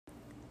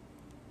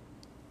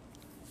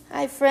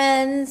Hi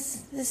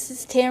friends, this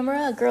is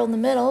Tamara, a girl in the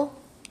middle.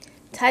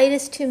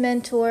 Titus 2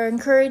 mentor,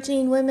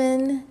 encouraging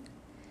women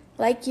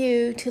like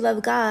you to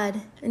love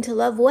God and to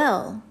love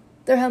well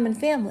their home and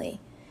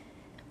family.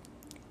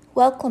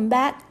 Welcome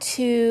back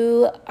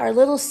to our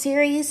little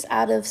series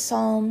out of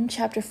Psalm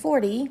chapter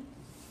 40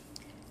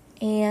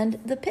 and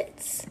the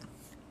pits.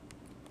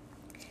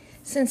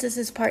 Since this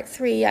is part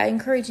 3, I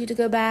encourage you to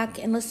go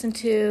back and listen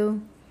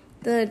to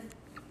the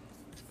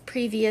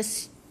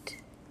previous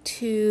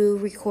 2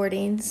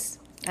 recordings.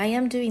 I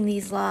am doing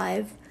these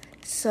live,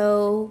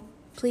 so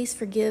please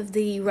forgive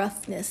the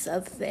roughness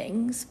of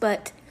things,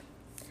 but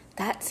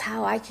that's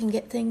how I can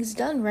get things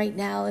done right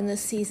now in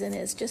this season,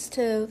 is just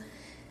to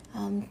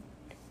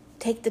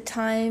take the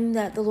time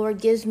that the Lord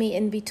gives me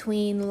in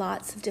between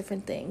lots of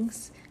different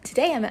things.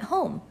 Today I'm at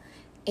home,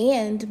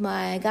 and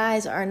my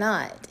guys are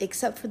not,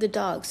 except for the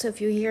dog, so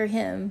if you hear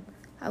him,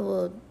 I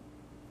will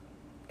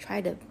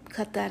try to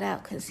cut that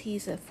out because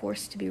he's a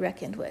force to be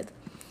reckoned with.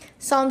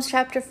 Psalms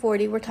chapter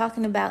 40, we're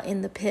talking about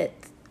in the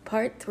pit,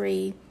 part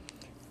 3.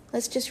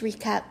 Let's just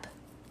recap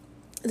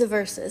the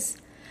verses.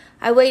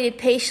 I waited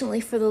patiently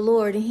for the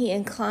Lord, and he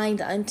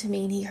inclined unto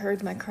me, and he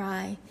heard my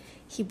cry.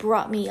 He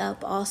brought me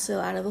up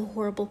also out of a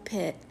horrible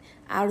pit,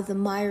 out of the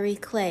miry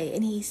clay,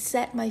 and he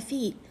set my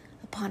feet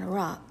upon a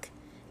rock,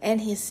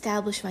 and he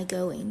established my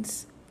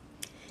goings.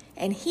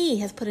 And he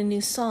hath put a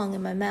new song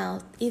in my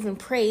mouth, even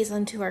praise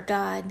unto our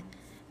God.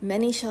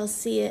 Many shall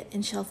see it,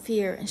 and shall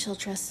fear, and shall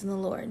trust in the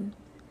Lord.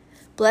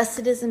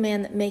 Blessed is the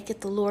man that maketh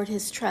the Lord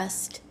his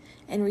trust,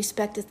 and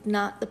respecteth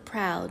not the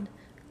proud,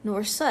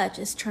 nor such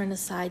as turn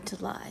aside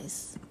to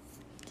lies.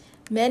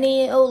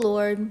 Many, O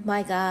Lord,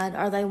 my God,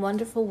 are thy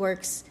wonderful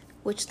works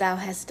which thou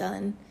hast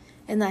done,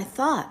 and thy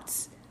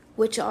thoughts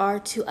which are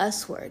to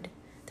usward.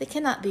 They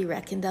cannot be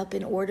reckoned up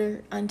in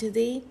order unto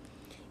thee.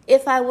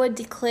 If I would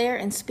declare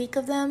and speak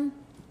of them,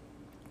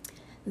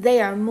 they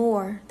are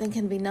more than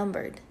can be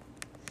numbered.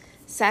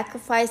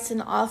 Sacrifice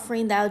and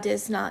offering thou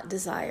didst not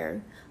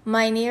desire.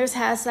 Mine ears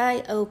hast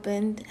thou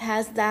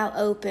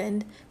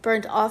opened,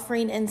 burnt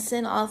offering and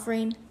sin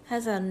offering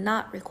hast thou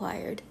not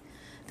required.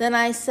 Then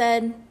I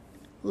said,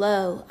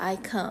 Lo, I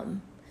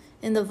come.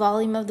 In the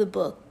volume of the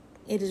book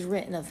it is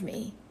written of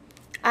me.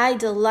 I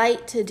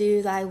delight to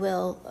do thy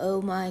will, O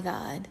my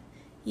God.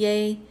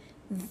 Yea,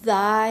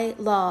 thy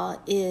law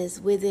is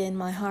within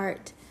my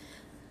heart.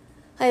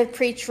 I have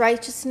preached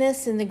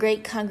righteousness in the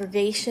great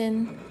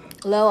congregation.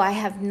 Lo, I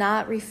have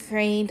not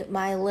refrained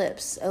my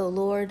lips, O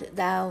Lord,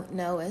 thou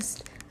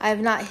knowest. I have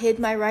not hid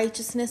my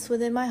righteousness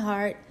within my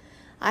heart.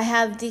 I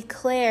have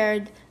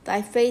declared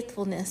thy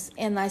faithfulness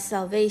and thy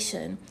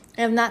salvation.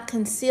 I have not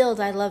concealed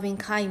thy loving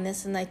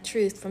kindness and thy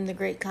truth from the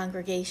great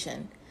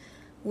congregation.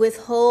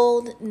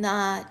 Withhold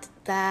not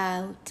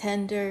thou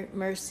tender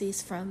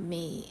mercies from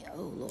me,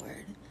 O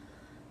Lord.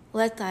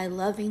 Let thy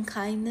loving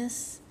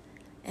kindness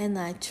and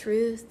thy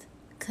truth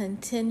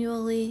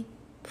continually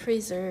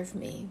preserve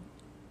me.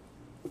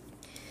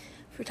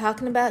 We're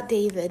talking about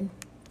David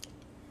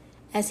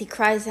as he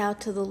cries out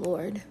to the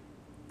Lord.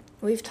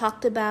 We've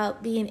talked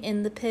about being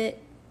in the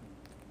pit.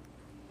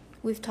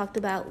 We've talked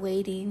about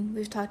waiting.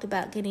 We've talked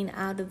about getting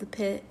out of the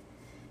pit.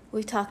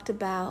 We've talked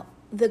about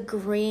the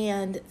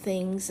grand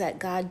things that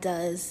God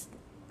does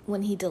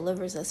when he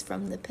delivers us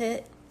from the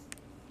pit.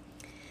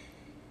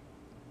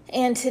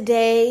 And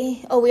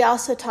today, we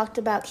also talked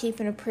about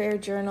keeping a prayer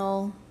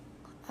journal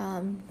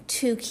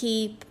to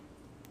keep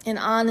an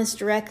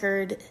honest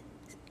record,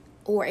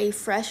 or a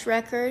fresh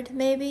record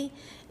maybe,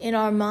 in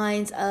our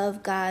minds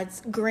of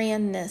God's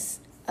grandness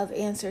of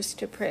answers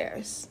to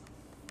prayers.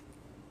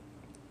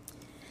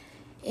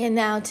 And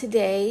now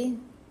today,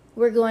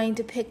 we're going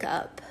to pick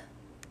up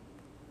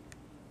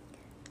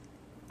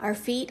our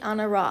feet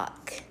on a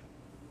rock.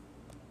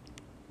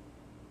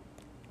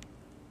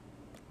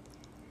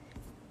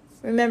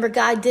 Remember,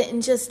 God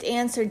didn't just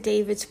answer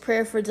David's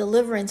prayer for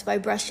deliverance by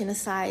brushing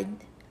aside,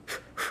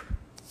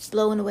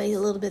 blowing away a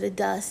little bit of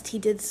dust. He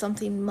did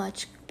something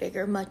much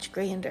bigger, much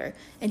grander,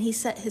 and he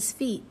set his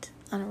feet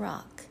on a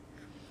rock.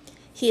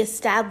 He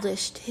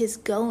established his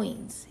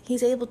goings.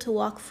 He's able to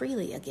walk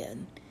freely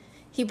again.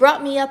 He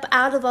brought me up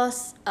out of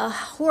a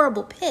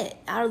horrible pit,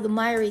 out of the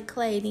miry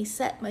clay, and he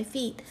set my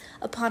feet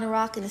upon a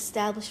rock and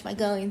established my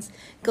goings.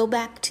 Go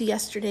back to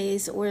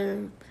yesterday's,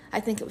 or I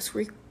think it was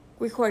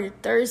recorded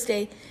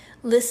Thursday.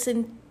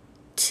 Listen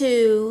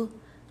to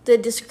the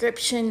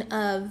description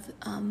of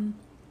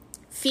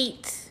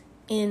feet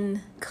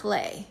in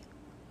clay.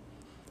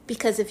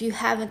 Because if you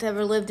haven't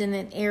ever lived in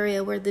an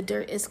area where the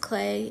dirt is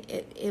clay,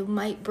 it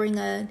might bring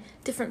a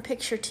different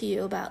picture to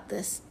you about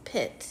this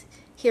pit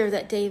here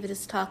that David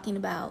is talking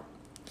about.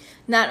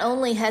 Not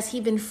only has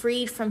he been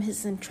freed from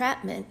his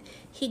entrapment,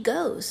 he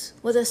goes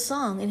with a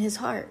song in his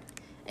heart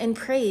and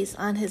praise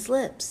on his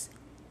lips.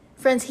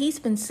 Friends, he's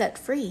been set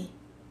free.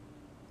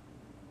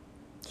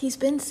 He's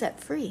been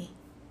set free.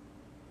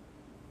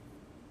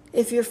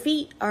 If your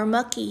feet are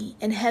mucky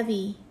and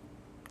heavy,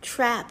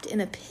 trapped in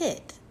a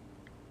pit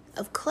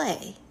of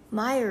clay,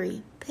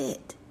 miry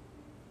pit,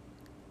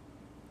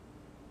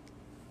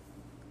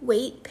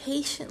 wait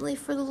patiently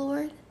for the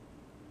Lord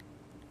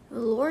The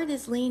Lord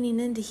is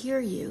leaning in to hear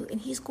you, and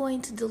he's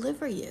going to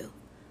deliver you.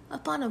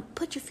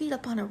 Put your feet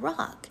up on a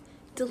rock,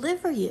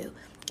 deliver you.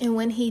 And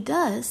when he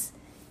does,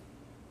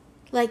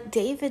 like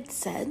David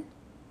said,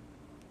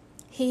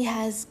 he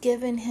has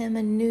given him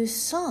a new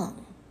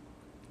song.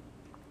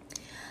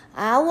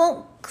 I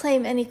won't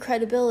claim any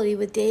credibility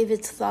with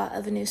David's thought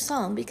of a new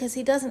song because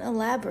he doesn't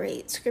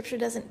elaborate. Scripture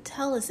doesn't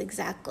tell us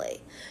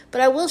exactly. But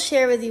I will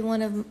share with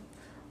you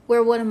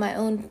where one of my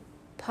own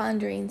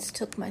ponderings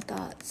took my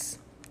thoughts.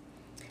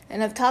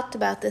 And I've talked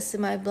about this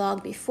in my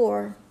blog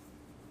before.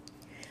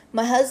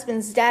 My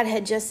husband's dad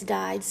had just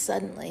died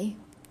suddenly,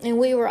 and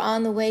we were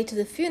on the way to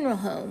the funeral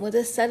home with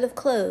a set of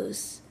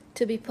clothes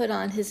to be put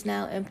on his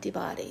now empty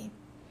body.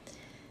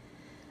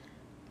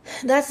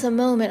 That's a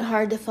moment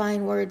hard to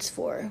find words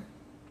for.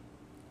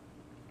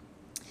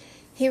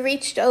 He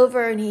reached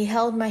over and he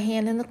held my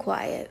hand in the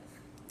quiet,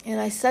 and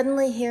I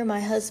suddenly hear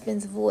my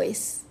husband's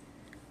voice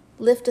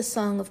lift a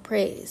song of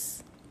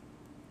praise.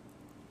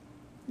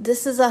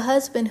 This is a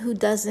husband who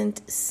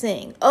doesn't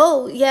sing.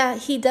 Oh, yeah,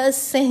 he does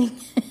sing.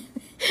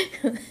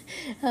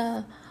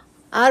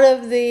 Out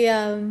of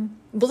the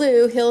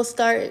blue, he'll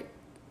start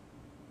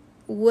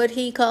what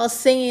he calls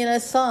singing a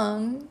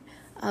song.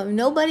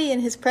 Nobody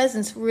in his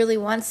presence really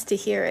wants to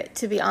hear it,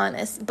 to be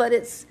honest, but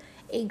it's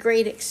a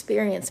great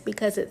experience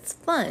because it's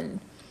fun.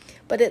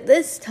 But at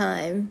this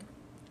time,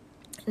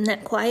 in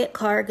that quiet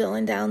car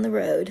going down the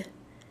road, it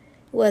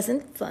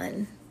wasn't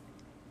fun.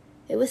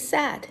 It was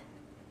sad.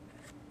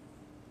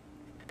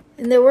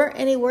 And there weren't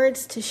any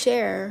words to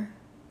share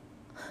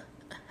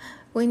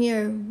when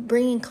you're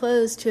bringing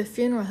clothes to a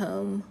funeral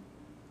home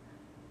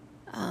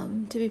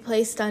to be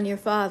placed on your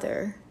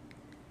father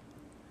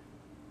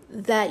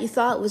that you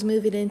thought was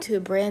moving into a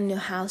brand new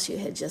house you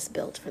had just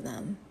built for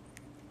them.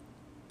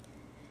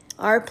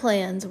 Our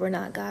plans were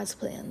not God's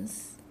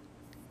plans.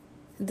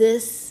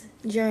 This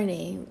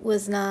journey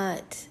was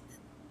not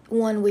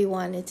one we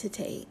wanted to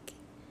take.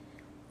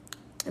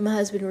 And my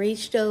husband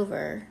reached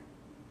over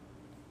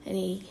and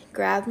he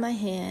grabbed my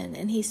hand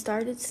and he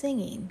started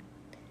singing.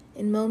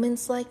 In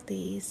moments like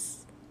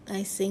these,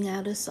 I sing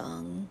out a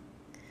song.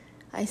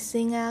 I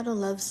sing out a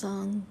love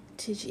song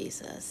to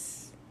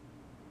Jesus.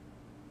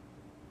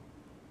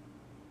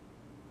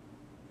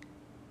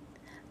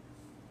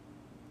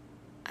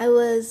 I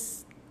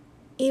was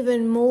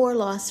even more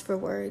lost for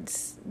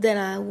words than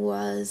I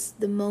was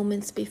the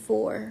moments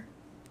before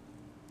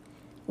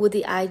with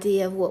the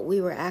idea of what we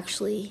were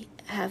actually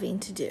having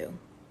to do.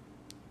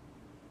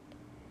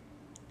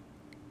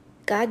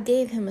 God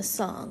gave him a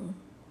song.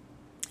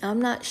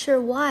 I'm not sure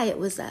why it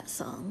was that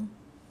song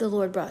the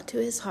Lord brought to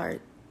his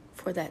heart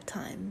for that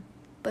time,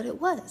 but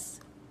it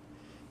was.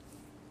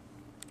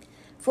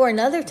 For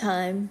another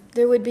time,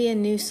 there would be a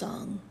new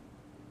song.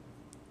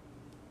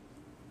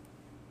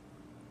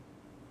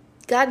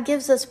 God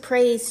gives us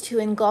praise to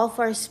engulf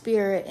our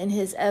spirit in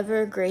his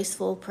ever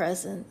graceful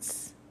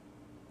presence.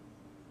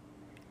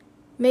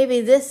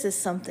 Maybe this is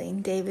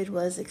something David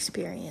was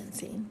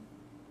experiencing,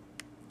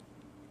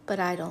 but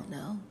I don't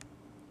know.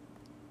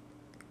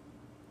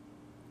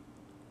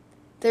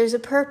 There's a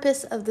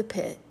purpose of the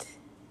pit.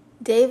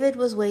 David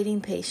was waiting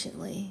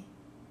patiently.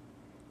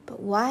 But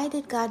why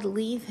did God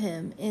leave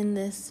him in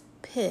this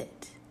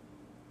pit?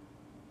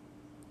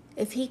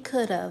 If he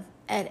could have,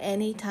 at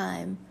any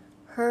time,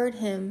 heard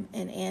him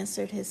and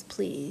answered his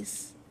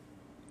pleas,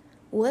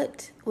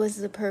 what was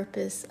the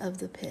purpose of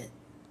the pit?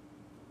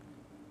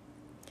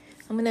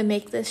 I'm going to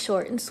make this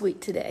short and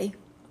sweet today.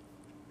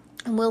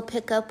 And we'll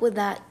pick up with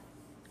that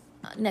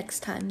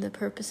next time, the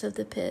purpose of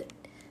the pit.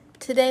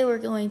 Today we're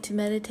going to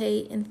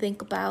meditate and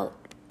think about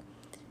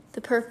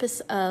the purpose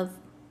of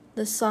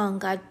the song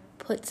God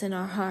puts in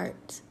our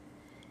heart.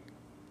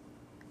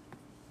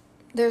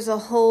 There's a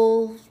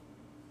whole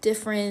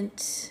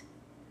different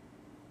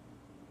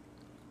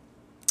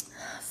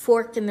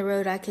fork in the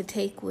road I could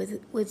take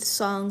with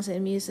songs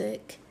and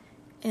music.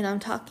 And I'm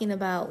talking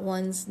about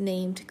ones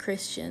named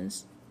Christian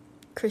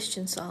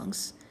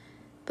songs.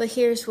 But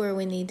here's where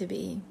we need to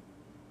be.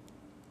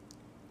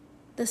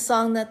 The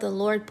song that the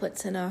Lord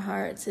puts in our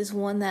hearts is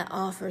one that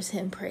offers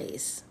him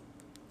praise.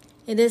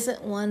 It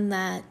isn't one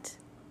that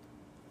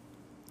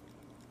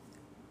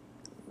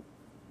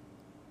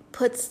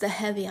puts the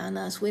heavy on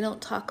us. We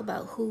don't talk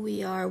about who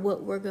we are,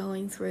 what we're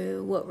going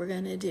through, what we're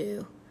going to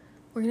do.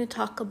 We're going to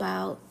talk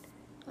about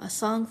a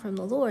song from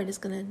the Lord is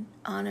going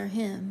to honor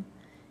him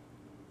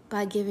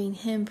by giving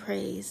him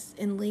praise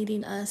and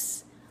leading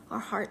us, our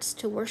hearts,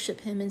 to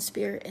worship him in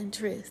spirit and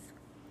truth.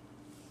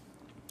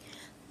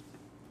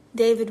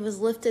 David was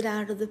lifted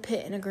out of the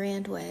pit in a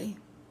grand way.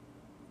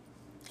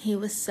 He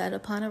was set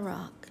upon a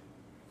rock.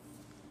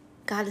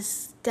 God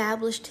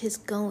established his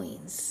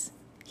goings.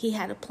 He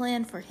had a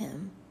plan for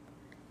him.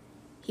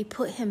 He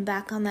put him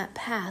back on that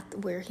path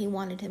where he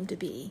wanted him to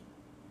be.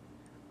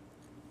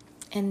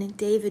 And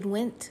David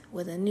went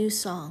with a new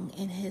song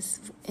in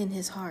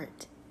his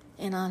heart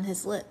and on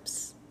his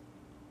lips.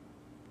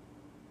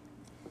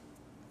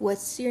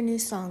 What's your new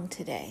song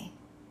today?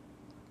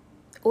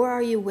 Or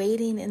are you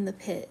waiting in the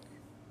pit?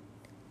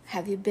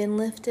 Have you been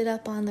lifted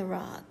up on the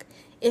rock?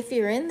 if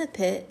you're in the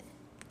pit,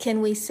 can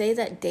we say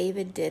that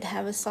David did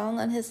have a song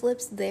on his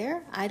lips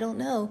there? I don't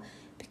know,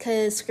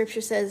 because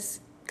scripture says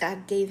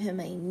God gave him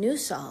a new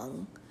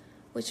song,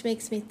 which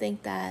makes me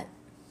think that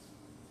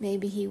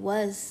maybe he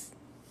was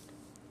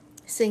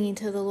singing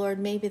to the Lord.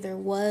 Maybe there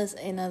was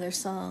another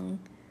song.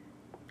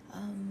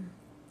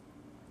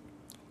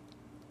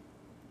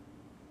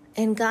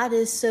 And God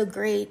is so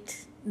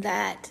great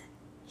that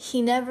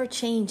he never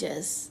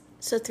changes.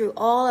 So through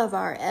all of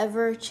our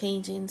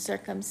ever-changing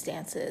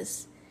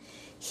circumstances,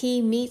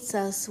 he meets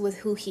us with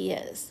who he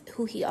is,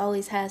 who he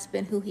always has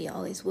been, who he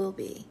always will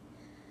be.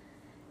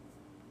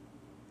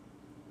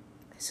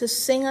 So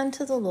sing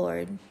unto the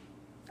Lord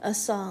a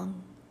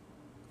song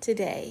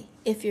today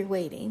if you're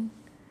waiting.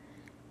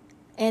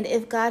 And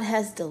if God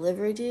has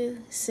delivered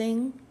you,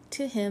 sing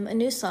to him a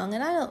new song.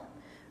 And I don't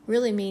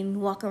really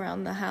mean walk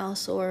around the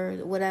house or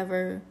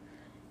whatever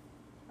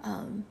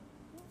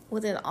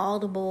with an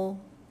audible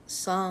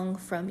song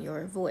from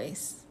your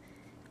voice,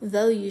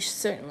 though you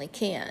certainly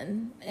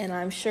can, and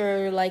I'm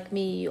sure like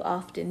me you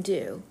often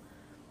do.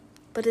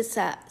 But it's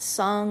that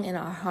song in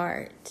our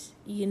heart,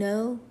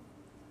 the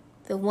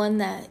one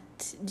that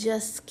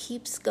just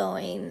keeps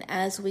going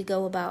as we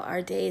go about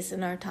our days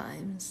and our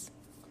times.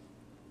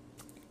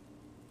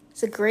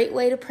 It's a great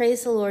way to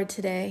praise the Lord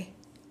today,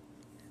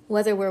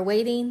 whether we're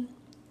waiting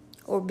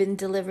or been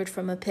delivered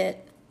from a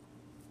pit.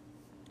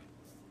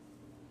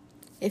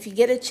 If you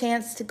get a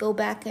chance to go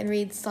back and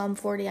read Psalm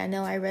 40, I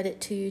know I read it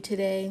to you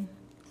today.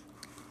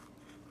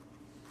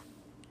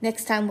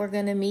 Next time we're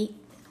going to meet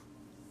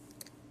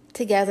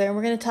together and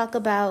we're going to talk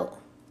about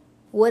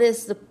what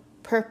is the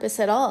purpose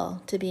at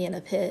all to be in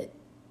a pit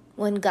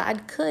when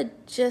God could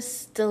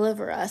just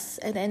deliver us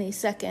at any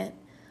second.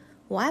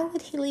 Why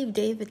would he leave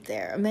David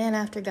there, a man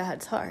after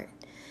God's heart?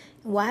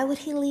 Why would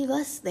he leave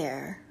us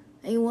there,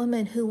 a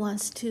woman who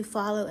wants to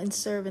follow and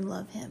serve and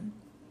love him?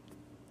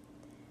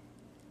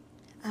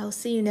 I'll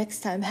see you next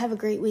time. Have a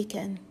great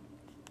weekend.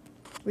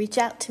 Reach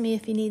out to me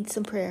if you need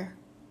some prayer.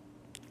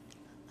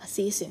 I'll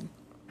see you soon.